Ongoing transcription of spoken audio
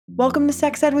Welcome to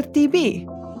Sex Ed with DB.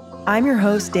 I'm your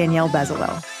host, Danielle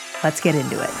Bezalo. Let's get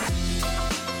into it.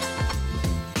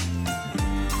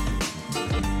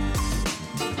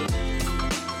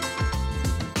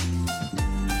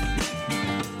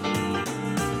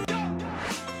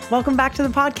 Welcome back to the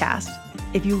podcast.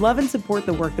 If you love and support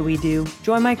the work that we do,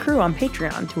 join my crew on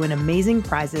Patreon to win amazing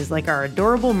prizes like our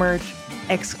adorable merch,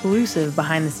 exclusive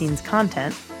behind-the-scenes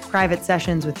content, private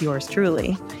sessions with yours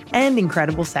truly, and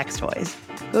incredible sex toys.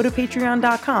 Go to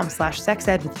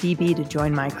patreon.com/sexedwithdb to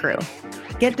join my crew.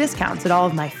 Get discounts at all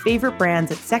of my favorite brands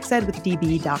at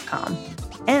sexedwithdb.com.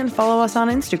 And follow us on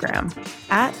Instagram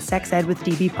at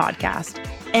sexedwithdbpodcast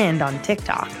and on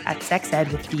TikTok at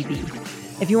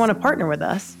sexedwithdb. If you want to partner with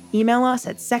us, email us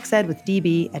at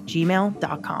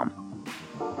sexedwithdb@gmail.com.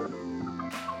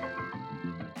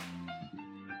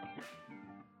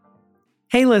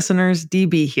 Hey listeners,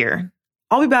 DB here.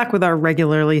 I'll be back with our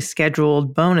regularly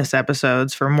scheduled bonus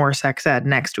episodes for more sex ed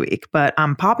next week, but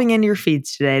I'm popping into your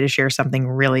feeds today to share something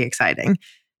really exciting.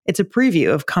 It's a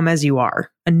preview of Come As You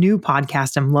Are, a new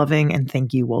podcast I'm loving and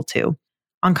think you will too.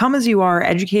 On Come As You Are,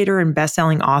 educator and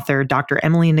best-selling author Dr.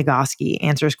 Emily Nagoski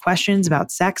answers questions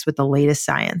about sex with the latest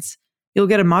science. You'll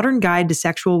get a modern guide to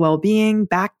sexual well-being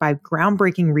backed by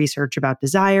groundbreaking research about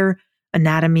desire,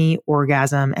 anatomy,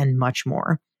 orgasm, and much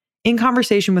more. In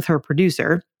conversation with her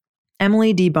producer,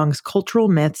 Emily debunks cultural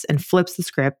myths and flips the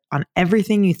script on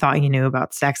everything you thought you knew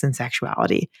about sex and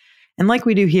sexuality. And like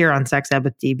we do here on Sex Ed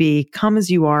with DB, Come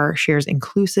As You Are shares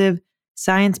inclusive,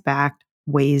 science-backed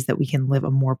ways that we can live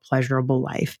a more pleasurable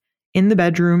life in the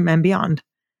bedroom and beyond.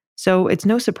 So it's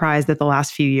no surprise that the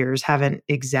last few years haven't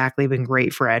exactly been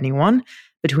great for anyone.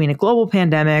 Between a global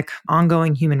pandemic,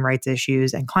 ongoing human rights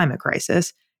issues, and climate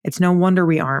crisis, it's no wonder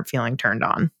we aren't feeling turned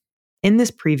on. In this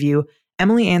preview,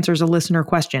 Emily answers a listener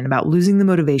question about losing the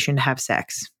motivation to have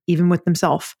sex, even with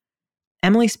themselves.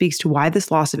 Emily speaks to why this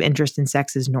loss of interest in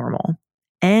sex is normal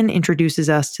and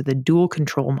introduces us to the dual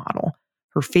control model,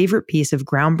 her favorite piece of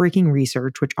groundbreaking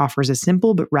research which offers a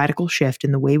simple but radical shift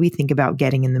in the way we think about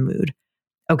getting in the mood.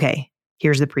 Okay,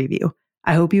 here's the preview.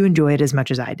 I hope you enjoy it as much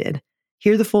as I did.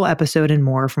 Hear the full episode and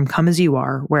more from Come As You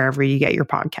Are, wherever you get your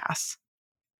podcasts.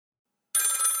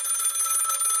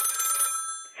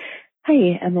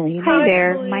 Hi, Emily. Hi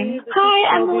there.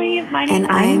 Hi, Emily. My name is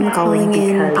I'm calling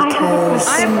in because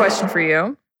I have a question for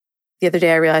you. The other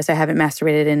day I realized I haven't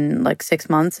masturbated in like 6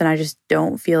 months and I just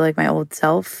don't feel like my old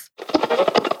self.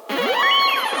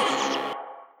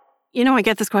 You know, I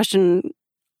get this question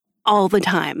all the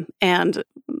time, and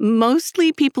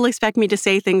mostly people expect me to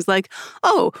say things like,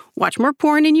 oh, watch more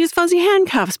porn and use fuzzy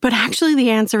handcuffs. But actually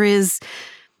the answer is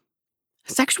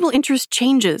sexual interest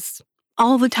changes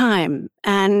all the time.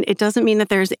 And it doesn't mean that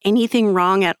there's anything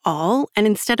wrong at all. And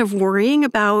instead of worrying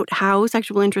about how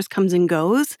sexual interest comes and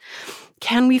goes,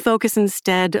 can we focus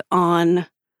instead on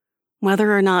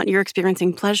whether or not you're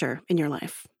experiencing pleasure in your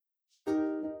life?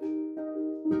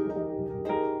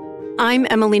 I'm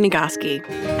Emily Nagoski,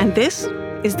 and this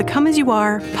is the Come As You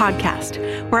Are podcast,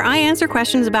 where I answer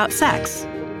questions about sex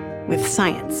with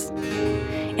science.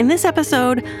 In this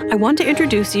episode, I want to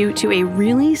introduce you to a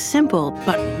really simple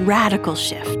but radical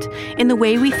shift in the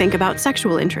way we think about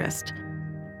sexual interest.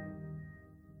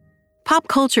 Pop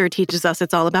culture teaches us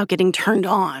it's all about getting turned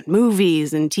on.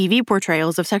 Movies and TV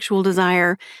portrayals of sexual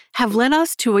desire have led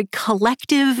us to a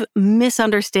collective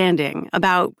misunderstanding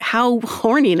about how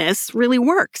horniness really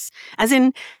works, as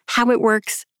in how it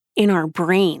works in our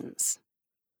brains.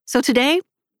 So today,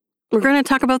 we're going to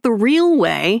talk about the real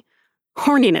way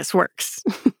horniness works.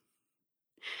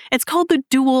 It's called the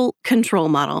dual control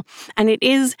model, and it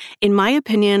is, in my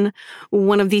opinion,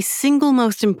 one of the single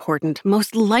most important,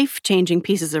 most life-changing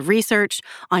pieces of research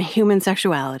on human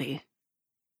sexuality.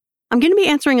 I'm going to be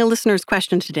answering a listener's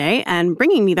question today, and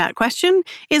bringing me that question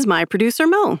is my producer,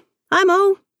 Mo. Hi,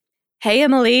 Mo. Hey,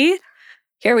 Emily.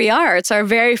 Here we are. It's our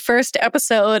very first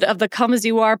episode of the Come As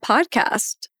You Are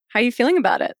podcast. How are you feeling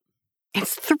about it?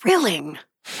 It's thrilling.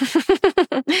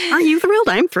 Aren't you thrilled?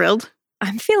 I'm thrilled.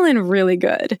 I'm feeling really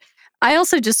good. I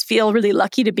also just feel really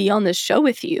lucky to be on this show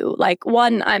with you. Like,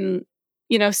 one, I'm,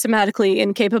 somatically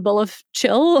incapable of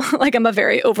chill. Like, I'm a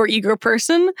very overeager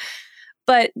person.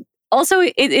 But also,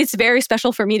 it's very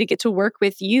special for me to get to work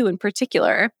with you in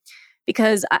particular,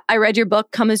 because I read your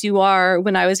book, Come As You Are,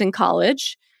 when I was in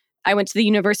college. I went to the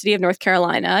University of North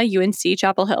Carolina, UNC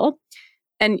Chapel Hill.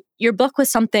 And your book was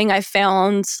something I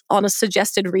found on a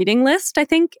suggested reading list, I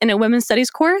think, in a women's studies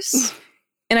course.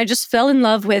 And I just fell in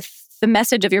love with the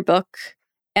message of your book.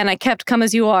 And I kept Come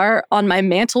As You Are on my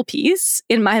mantelpiece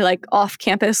in my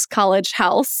off-campus college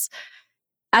house.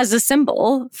 as a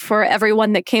symbol for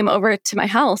everyone that came over to my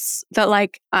house that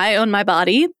like I own my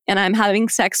body and I'm having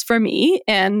sex for me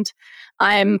and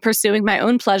I'm pursuing my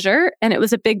own pleasure. And it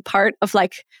was a big part of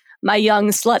like my young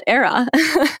slut era.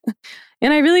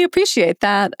 And I really appreciate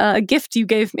that gift you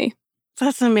gave me.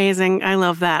 That's amazing. I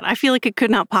love that. I feel like it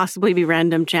could not possibly be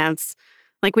random chance.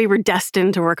 Like we were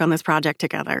destined to work on this project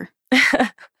together.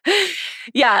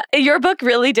 Yeah, your book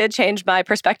really did change my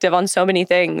perspective on so many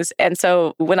things. And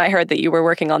so when I heard that you were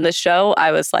working on this show,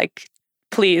 I was like,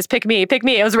 please pick me, pick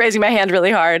me. I was raising my hand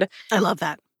really hard. I love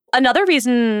that. Another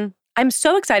reason I'm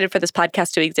so excited for this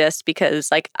podcast to exist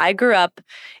because like I grew up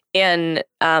in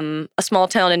a small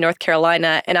town in North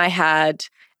Carolina and I had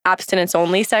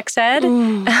abstinence-only sex ed.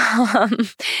 And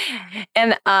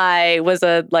I was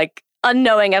a like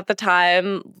unknowing at the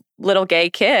time little gay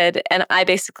kid. And I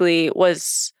basically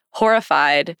was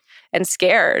horrified and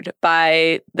scared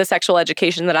by the sexual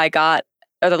education that I got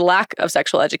or the lack of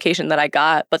sexual education that I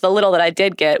got. But the little that I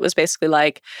did get was basically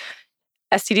like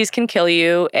STDs can kill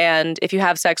you. And if you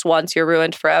have sex once, you're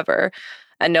ruined forever.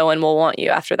 And no one will want you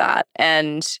after that.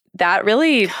 And that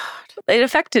really, it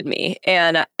affected me.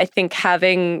 And I think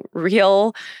having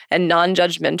real and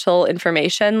non-judgmental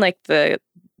information, like the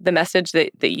message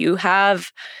that you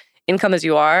have, Come As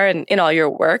You Are, and in all your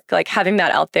work, like having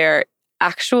that out there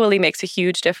actually makes a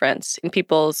huge difference in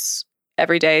people's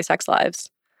everyday sex lives.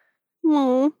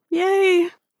 Oh, yay.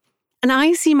 And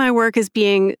I see my work as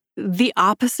being the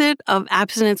opposite of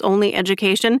abstinence-only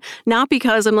education, not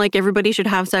because I'm like everybody should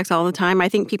have sex all the time. I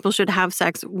think people should have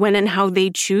sex when and how they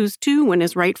choose to, when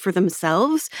is right for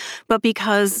themselves, but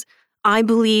because I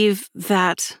believe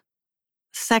that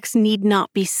sex need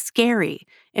not be scary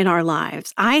in our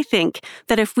lives. I think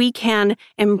that if we can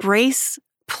embrace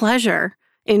pleasure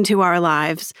into our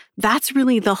lives, that's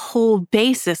really the whole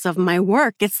basis of my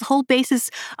work. It's the whole basis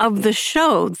of the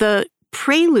show, the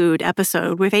Prelude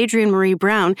episode with Adrienne Marie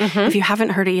Brown. If you haven't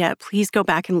heard it yet, please go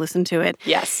back and listen to it.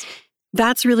 Yes.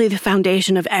 That's really the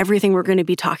foundation of everything we're going to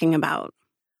be talking about.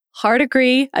 Hard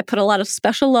agree. I put a lot of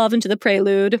special love into the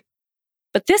Prelude.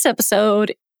 But this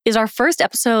episode is our first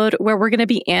episode where we're going to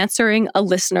be answering a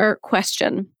listener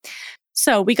question.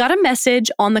 So we got a message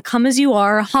on the Come As You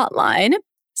Are hotline,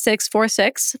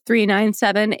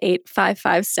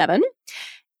 646-397-8557.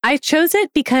 I chose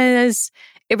it because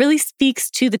it really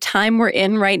speaks to the time we're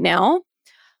in right now.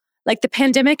 Like the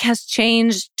pandemic has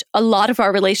changed a lot of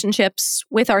our relationships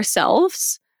with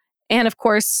ourselves and of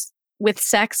course with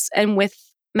sex and with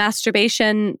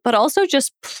masturbation, but also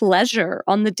just pleasure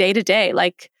on the day-to-day,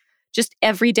 like just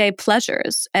everyday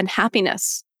pleasures and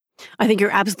happiness. I think you're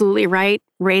absolutely right.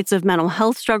 Rates of mental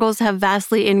health struggles have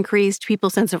vastly increased.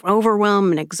 People's sense of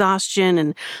overwhelm and exhaustion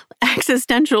and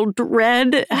existential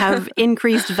dread have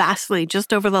increased vastly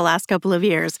just over the last couple of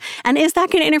years. And is that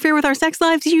going to interfere with our sex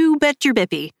lives? You bet your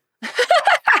bippy.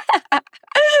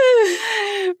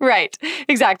 Right.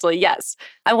 Exactly. Yes.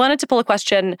 I wanted to pull a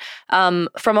question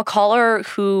from a caller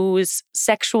whose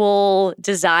sexual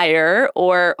desire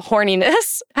or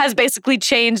horniness has basically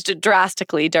changed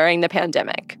drastically during the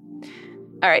pandemic.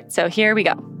 All right. So here we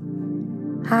go.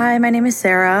 Hi, my name is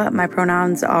Sarah. My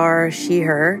pronouns are she,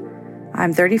 her.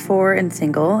 I'm 34 and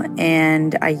single,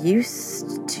 and I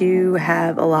used to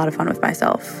have a lot of fun with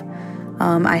myself.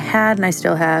 I had and I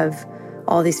still have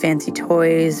all these fancy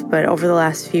toys, but over the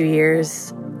last few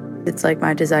years, it's like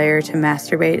my desire to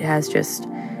masturbate has just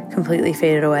completely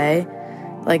faded away.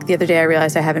 Like the other day, I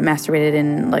realized I haven't masturbated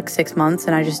in like 6 months,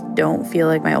 and I just don't feel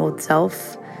like my old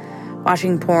self.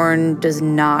 Watching porn does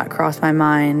not cross my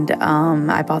mind.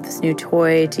 I bought this new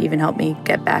toy to even help me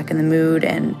get back in the mood,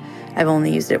 and I've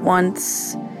only used it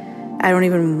once. I don't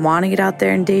even want to get out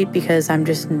there and date because I'm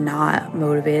just not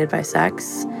motivated by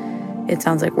sex. It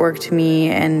sounds like work to me,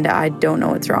 and I don't know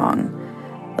what's wrong.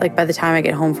 Like by the time I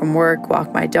get home from work,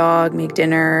 walk my dog, make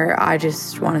dinner, I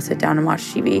just want to sit down and watch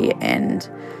TV, and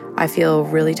I feel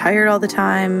really tired all the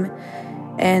time.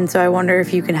 And so I wonder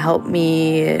if you can help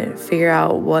me figure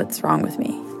out what's wrong with me.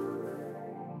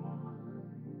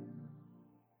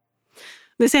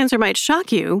 This answer might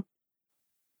shock you,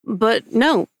 but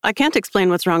no, I can't explain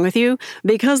what's wrong with you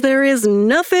because there is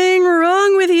nothing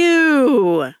wrong with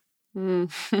you.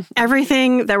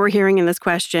 Everything that we're hearing in this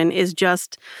question is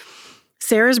just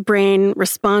Sarah's brain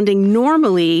responding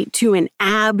normally to an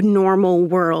abnormal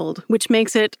world, which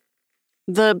makes it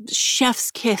the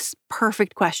chef's kiss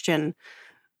perfect question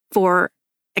for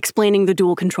explaining the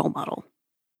dual control model,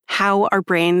 how our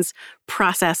brains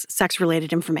process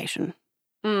sex-related information.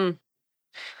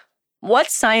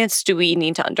 What science do we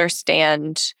need to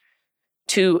understand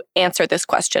to answer this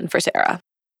question for Sarah?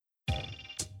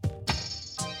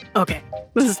 Okay,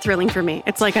 this is thrilling for me.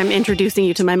 It's like I'm introducing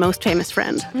you to my most famous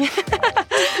friend.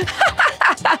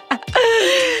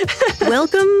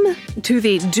 Welcome to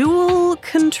the dual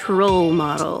control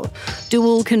model.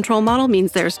 Dual control model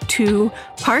means there's two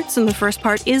parts, and the first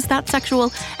part is that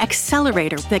sexual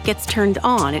accelerator that gets turned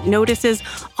on. It notices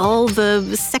all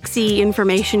the sexy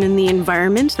information in the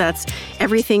environment. That's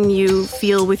everything you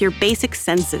feel with your basic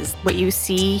senses, what you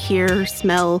see, hear,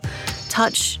 smell,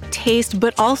 touch, taste,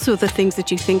 but also the things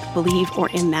that you think, believe, or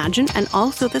imagine, and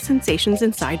also the sensations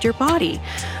inside your body.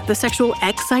 The sexual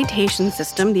excitation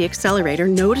system, the accelerator,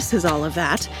 notices all of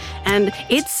that, and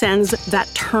it sends that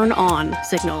turn on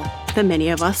signal that many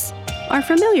of us are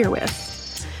familiar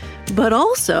with. But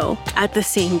also, at the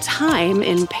same time,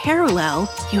 in parallel,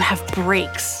 you have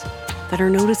brakes that are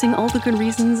noticing all the good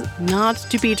reasons not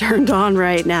to be turned on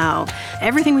right now.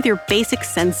 Everything with your basic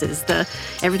senses,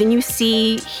 everything you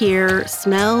see, hear,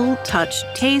 smell, touch,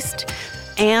 taste,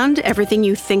 and everything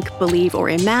you think, believe, or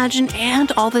imagine,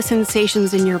 and all the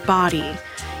sensations in your body.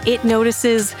 It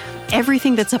notices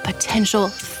everything that's a potential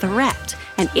threat,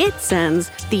 and it sends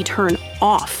the turn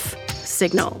off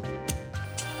signal.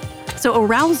 So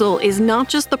arousal is not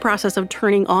just the process of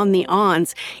turning on the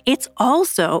ons, it's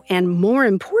also, and more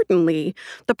importantly,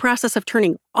 the process of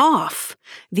turning off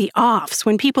the offs.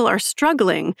 When people are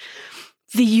struggling,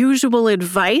 the usual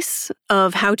advice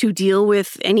of how to deal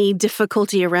with any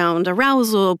difficulty around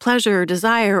arousal, pleasure,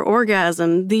 desire,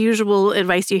 orgasm, the usual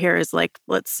advice you hear is like,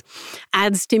 let's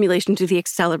add stimulation to the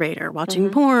accelerator, watching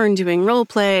porn, doing role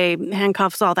play,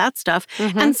 handcuffs, all that stuff.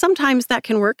 And sometimes that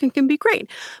can work and can be great.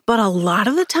 But a lot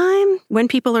of the time, when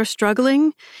people are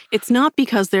struggling, it's not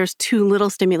because there's too little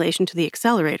stimulation to the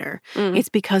accelerator. It's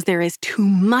because there is too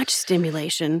much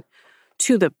stimulation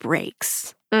to the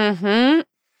brakes.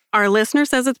 Our listener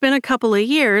says it's been a couple of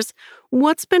years.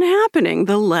 What's been happening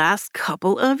the last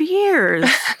couple of years?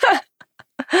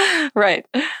 Right.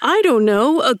 I don't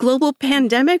know, a global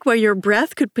pandemic where your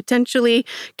breath could potentially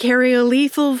carry a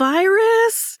lethal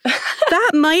virus?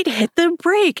 That might hit the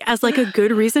brake as like a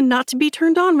good reason not to be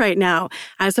turned on right now,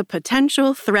 as a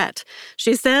potential threat.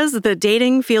 She says the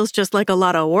dating feels just like a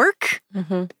lot of work.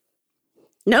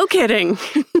 No kidding.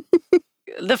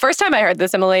 The first time I heard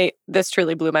this, Emily, this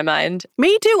truly blew my mind.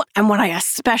 Me too. And what I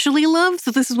especially love, so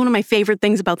this is one of my favorite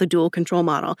things about the dual control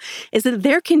model, is that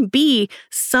there can be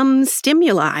some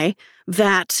stimuli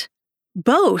that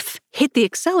both hit the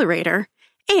accelerator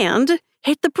and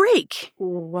hit the brake.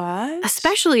 What?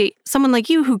 Especially someone like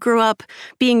you who grew up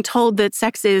being told that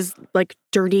sex is like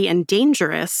dirty and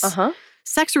dangerous.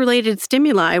 Sex-related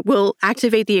stimuli will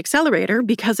activate the accelerator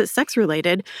because it's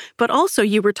sex-related, but also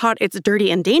you were taught it's dirty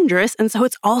and dangerous, and so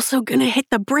it's also going to hit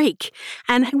the brake.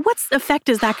 And what effect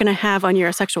is that going to have on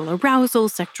your sexual arousal,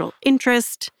 sexual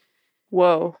interest?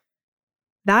 Whoa.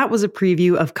 That was a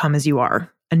preview of Come As You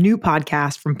Are, a new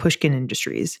podcast from Pushkin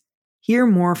Industries. Hear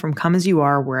more from Come As You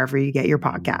Are wherever you get your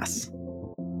podcasts.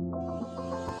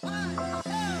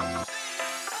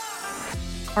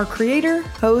 Our creator,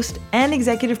 host, and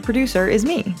executive producer is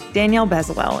me, Danielle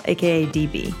Bezalel, aka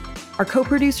DB. Our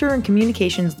co-producer and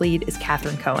communications lead is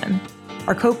Catherine Cohen.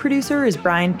 Our co-producer is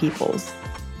Brian Peoples.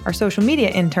 Our social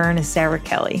media intern is Sarah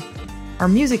Kelly. Our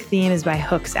music theme is by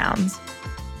Hook Sounds.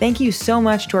 Thank you so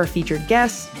much to our featured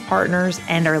guests, partners,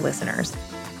 and our listeners.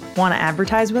 Want to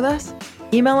advertise with us?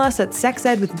 Email us at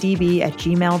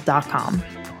sexedwithdb@gmail.com.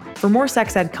 For more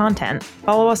sex ed content,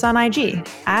 follow us on IG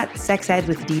at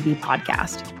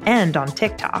sexedwithdbpodcast and on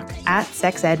TikTok at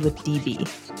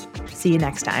sexedwithdb. See you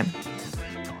next time.